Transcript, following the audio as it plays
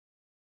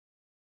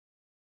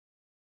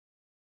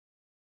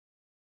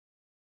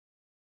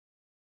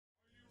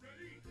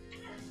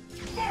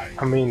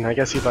I mean, I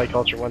guess he'd like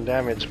Ultra 1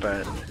 damage,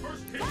 but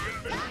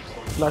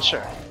not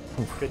sure.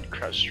 Good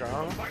crush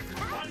strong.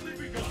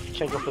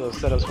 Can't go for those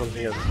setups when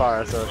he has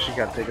fire, so she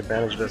got to take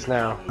advantage of this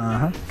now.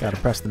 Gotta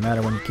press the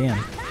matter when you can.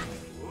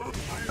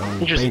 Oh,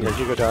 interesting that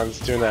Hugo Don's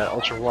doing that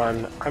Ultra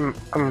 1. I'm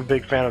a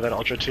big fan of that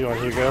Ultra 2 on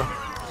Hugo.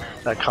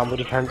 That combo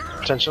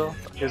potential.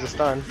 Here's a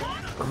stun.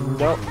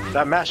 Nope,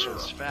 that mash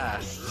was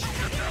fast.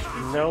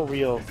 No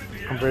real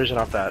conversion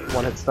off that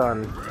one-hit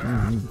stun.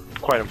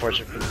 Quite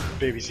unfortunate for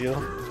BabySeal.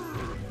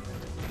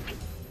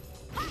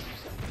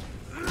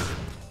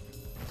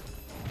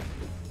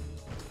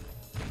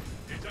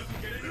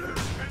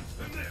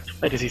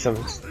 I like to see some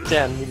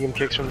stand medium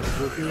kicks from the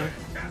Ibuki.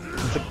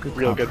 It's a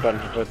real good button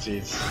for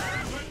footsies.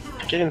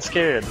 Getting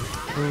scared.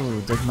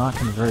 Ooh, did not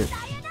convert.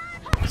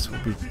 This will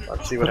be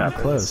Let's see what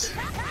happens. Close.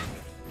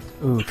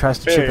 Ooh, tries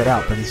to chip it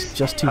out, but he's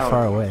just too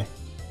far away.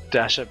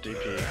 Dash up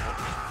DP.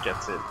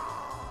 Gets it.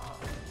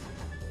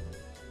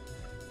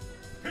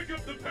 Pick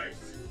up the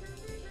pace.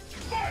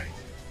 Fight.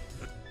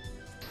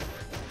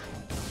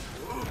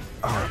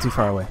 Oh, too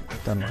far away.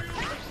 Doesn't work.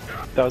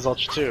 That was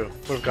Ultra 2.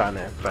 Would have gotten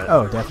it, but...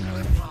 Oh,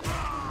 definitely.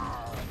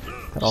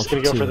 That just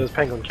gonna go for those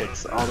penguin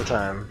kicks all the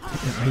time.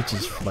 It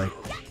reaches, like...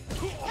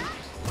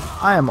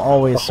 I am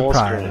always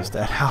surprised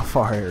at how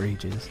far it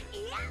reaches.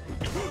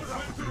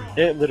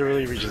 It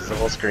literally reaches the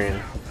whole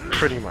screen.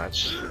 Pretty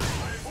much.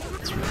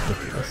 It's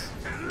ridiculous.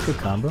 Good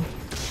combo.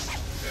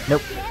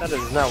 Nope. That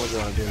is not what you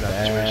want to do in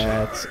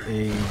that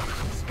situation.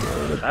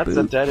 That's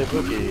a dead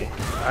Ibuki.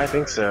 I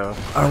think so.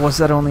 Or was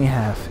that only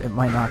half? It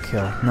might not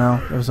kill.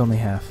 No, it was only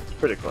half.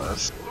 Pretty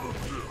close.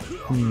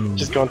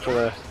 Just going for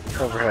the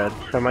overhead.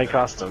 That might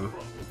cost him.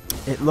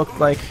 It looked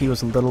like he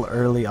was a little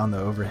early on the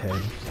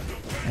overhead,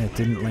 and it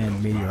didn't land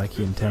immediately like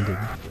he intended.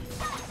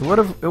 It would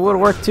have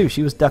worked too.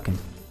 She was ducking.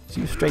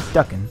 She was straight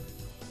ducking.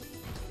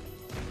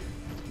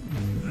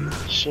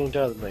 She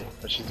undoubtedly,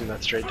 but she's doing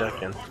that straight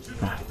ducking.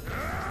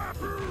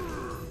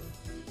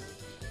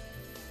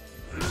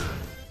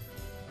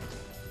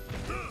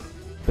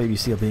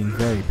 BabySeal being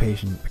very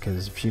patient,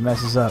 because if she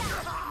messes up,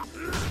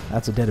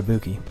 that's a dead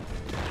Ibuki.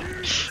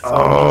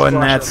 Oh, and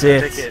that's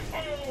it.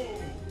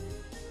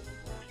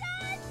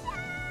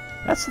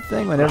 That's the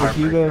thing. Whenever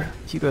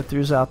Hugo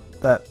throws out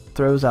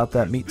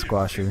that meat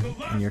squasher,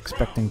 and you're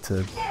expecting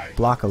to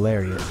block a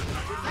lariat,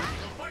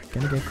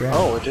 gonna get grabbed.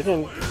 Oh, it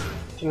didn't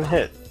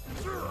hit.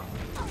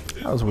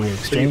 That was a weird So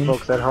exchange. you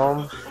folks at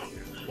home,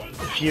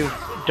 if you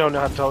don't know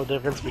how to tell the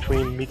difference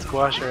between meat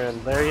squasher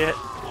and lariat,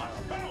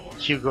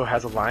 Hugo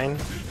has a line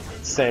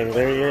saying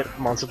lariat,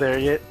 monster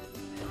lariat,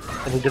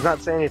 and he does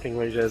not say anything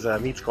when he does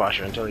meat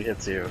squasher until he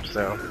hits you.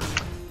 So,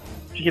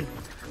 if you could,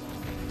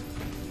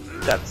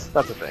 that's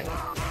a thing.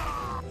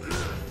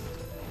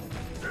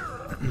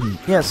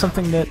 Yeah,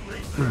 something that,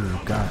 ooh,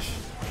 gosh,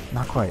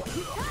 not quite.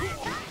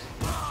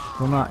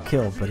 Will not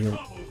kill, but he'll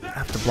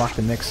have to block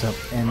the mix-up,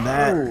 and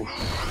that... Ooh,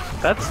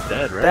 that's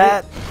dead, right?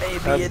 That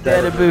may be a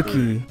dead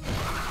Ibuki.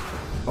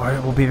 Or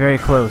it will be very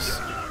close.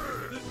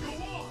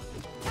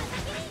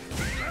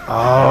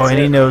 Oh, and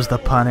he knows the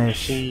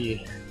punish.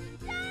 He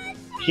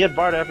had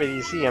barred up at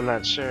EC, I'm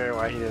not sure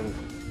why he didn't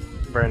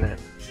burn it.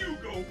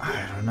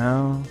 I don't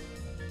know.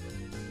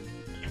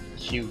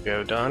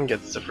 Hugo Don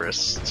gets the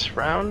first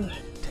round.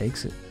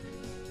 Takes it.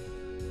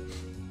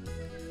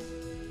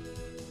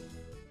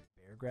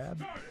 Bear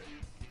grab?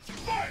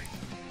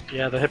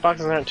 Yeah, the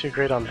hitboxes aren't too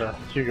great on the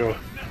Hugo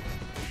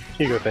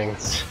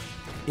things.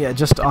 Yeah,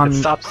 just on... It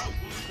stops.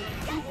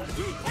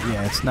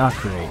 Yeah, it's not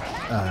great.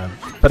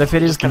 But if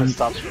it is kind of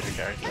stops with the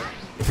character.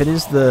 If it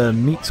is the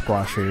meat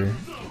squasher,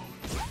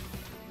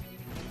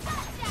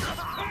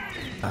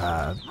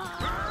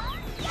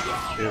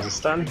 here's a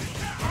stun.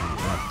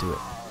 Not do it.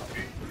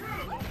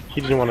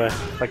 He didn't want to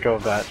let go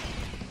of that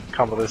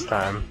combo this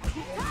time.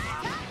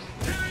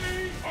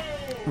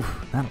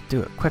 Oof, that'll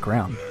do it. Quick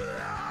round.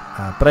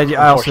 But I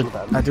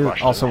do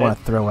also want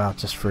to throw out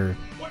just to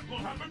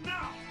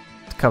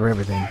cover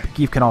everything.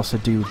 You can also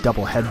do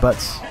double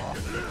headbutts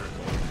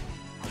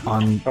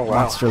on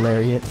Monster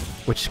Lariat,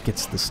 which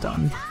gets the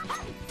stun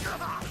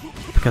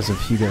because of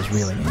Hugo's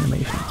reeling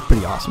animation. It's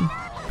pretty awesome.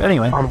 But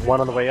anyway, one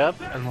on the way up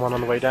and one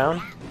on the way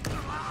down.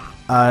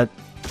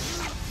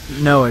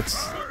 No,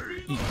 it's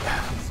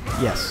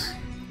yes.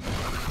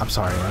 I'm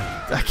sorry,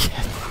 I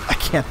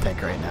can't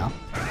think right now.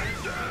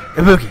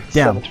 Ibuki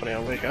down. 720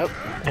 on wake up,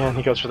 and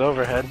he goes for the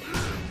overhead.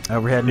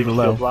 Overhead and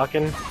below.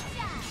 Blocking.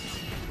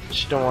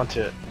 She don't want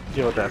to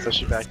deal with that, so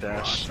she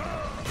backdash.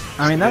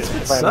 I mean, that's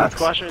what sucks.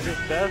 Squasher is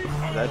death.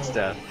 That's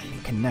death. He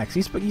connects.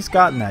 He's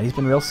gotten that. He's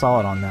been real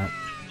solid on that.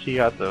 He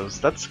got those.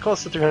 That's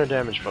close to 300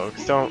 damage,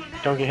 folks. Don't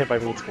get hit by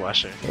meat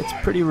squasher. It's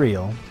pretty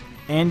real,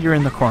 and you're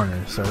in the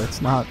corner, so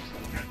it's not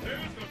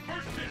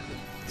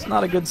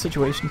a good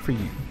situation for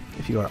you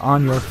if you are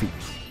on your feet.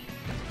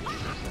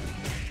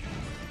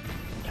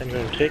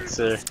 Penguin kicks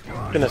are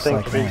been a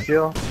thing for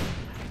BabySeal,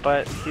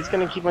 but he's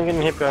gonna keep on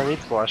getting hit by meat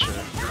squasher.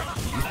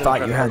 You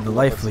thought you had the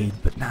life lead,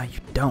 but now you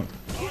don't.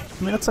 I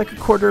mean, that's like a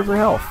quarter of her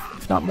health,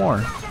 if not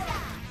more.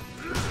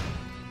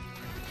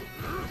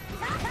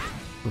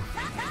 Oof.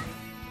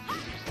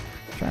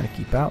 Trying to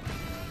keep out.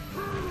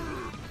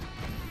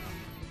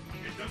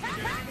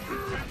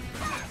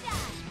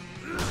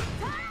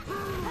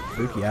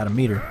 Buki out of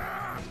meter.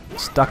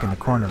 Stuck in the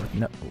corner with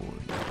no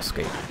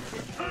escape.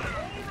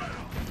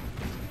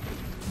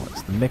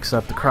 What's the mix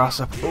up, the cross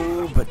up?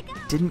 Oh, but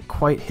didn't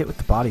quite hit with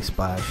the body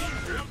splash.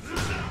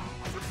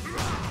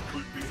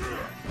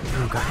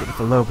 Ooh, got hit with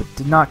the low, but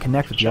did not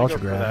connect with the ultra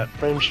grab. That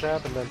frame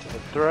trap and then to the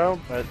throw,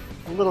 but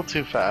a little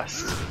too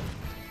fast.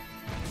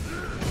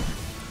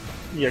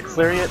 Yeah,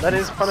 Lariat, that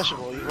is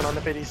punishable even on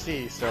the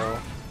BabySeal, so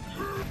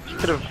he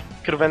could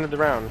have ended the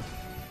round.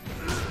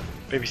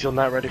 BabySeal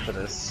not ready for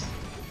this.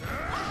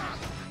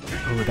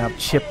 Oh, without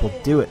chip will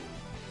do it.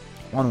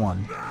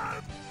 1-1.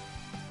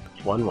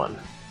 1-1.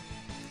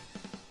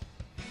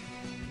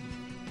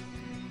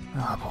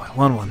 Oh boy,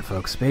 1-1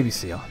 folks.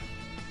 BabySeal.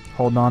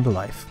 Holding on to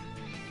life.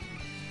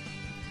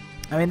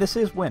 I mean, this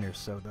is winners,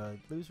 so the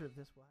loser of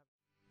this will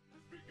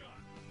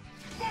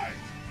have...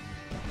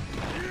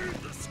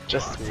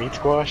 Just Meat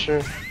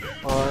Squasher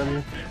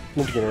on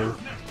the beginning.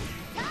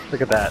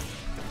 Look at that.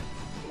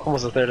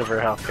 Almost a third of her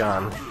health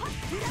gone.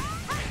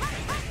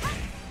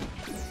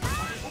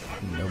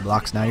 No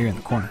blocks, now you're in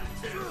the corner.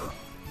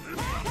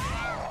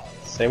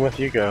 Same with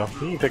Hugo.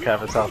 He took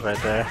half his health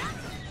right there.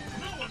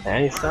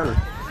 And he's stunned.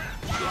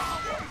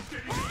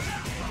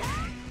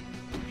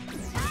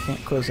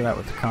 Can't close it out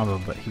with the combo,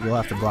 but he will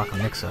have to block a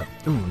mix-up.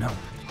 Ooh, no.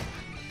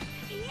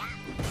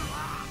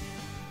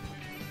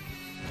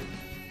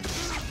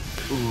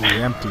 Ooh,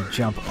 empty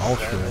jump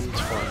ultra.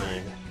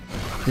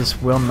 This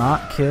will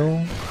not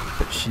kill,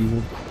 but she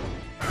will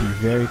be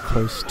very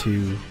close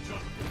to...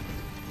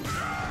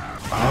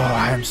 Oh,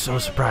 I am so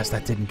surprised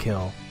that didn't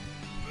kill.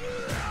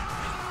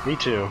 Me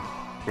too.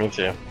 Me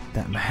too.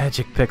 That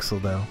magic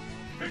pixel, though.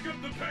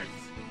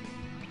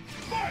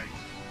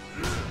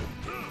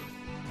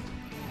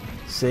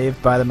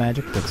 Saved by the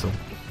magic pixel.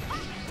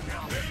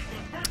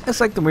 It's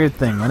like the weird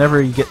thing.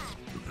 Whenever you get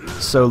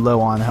so low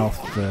on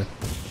health,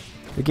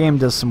 the game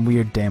does some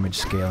weird damage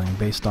scaling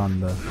based on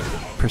the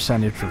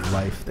percentage of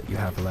life that you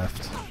have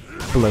left.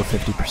 Below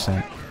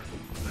 50%.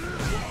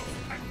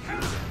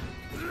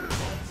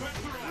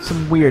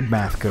 Some weird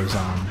math goes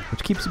on,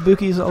 which keeps the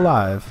Bukis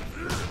alive.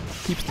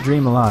 Keeps the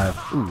dream alive.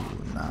 Ooh,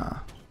 nah.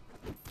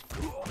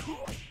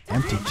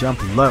 Empty jump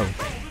low.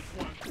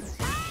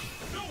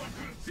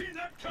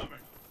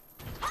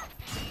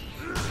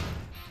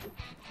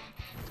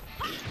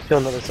 Still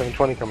another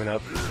 720 coming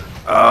up.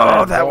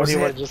 Oh, that was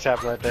what it. just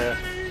happened right there.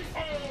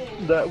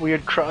 That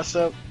weird cross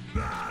up.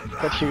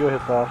 That Hugo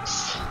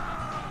hitbox.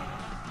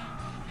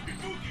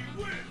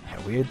 Yeah,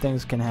 weird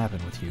things can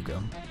happen with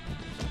Hugo.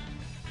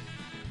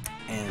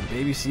 And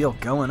BabySeal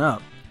going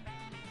up.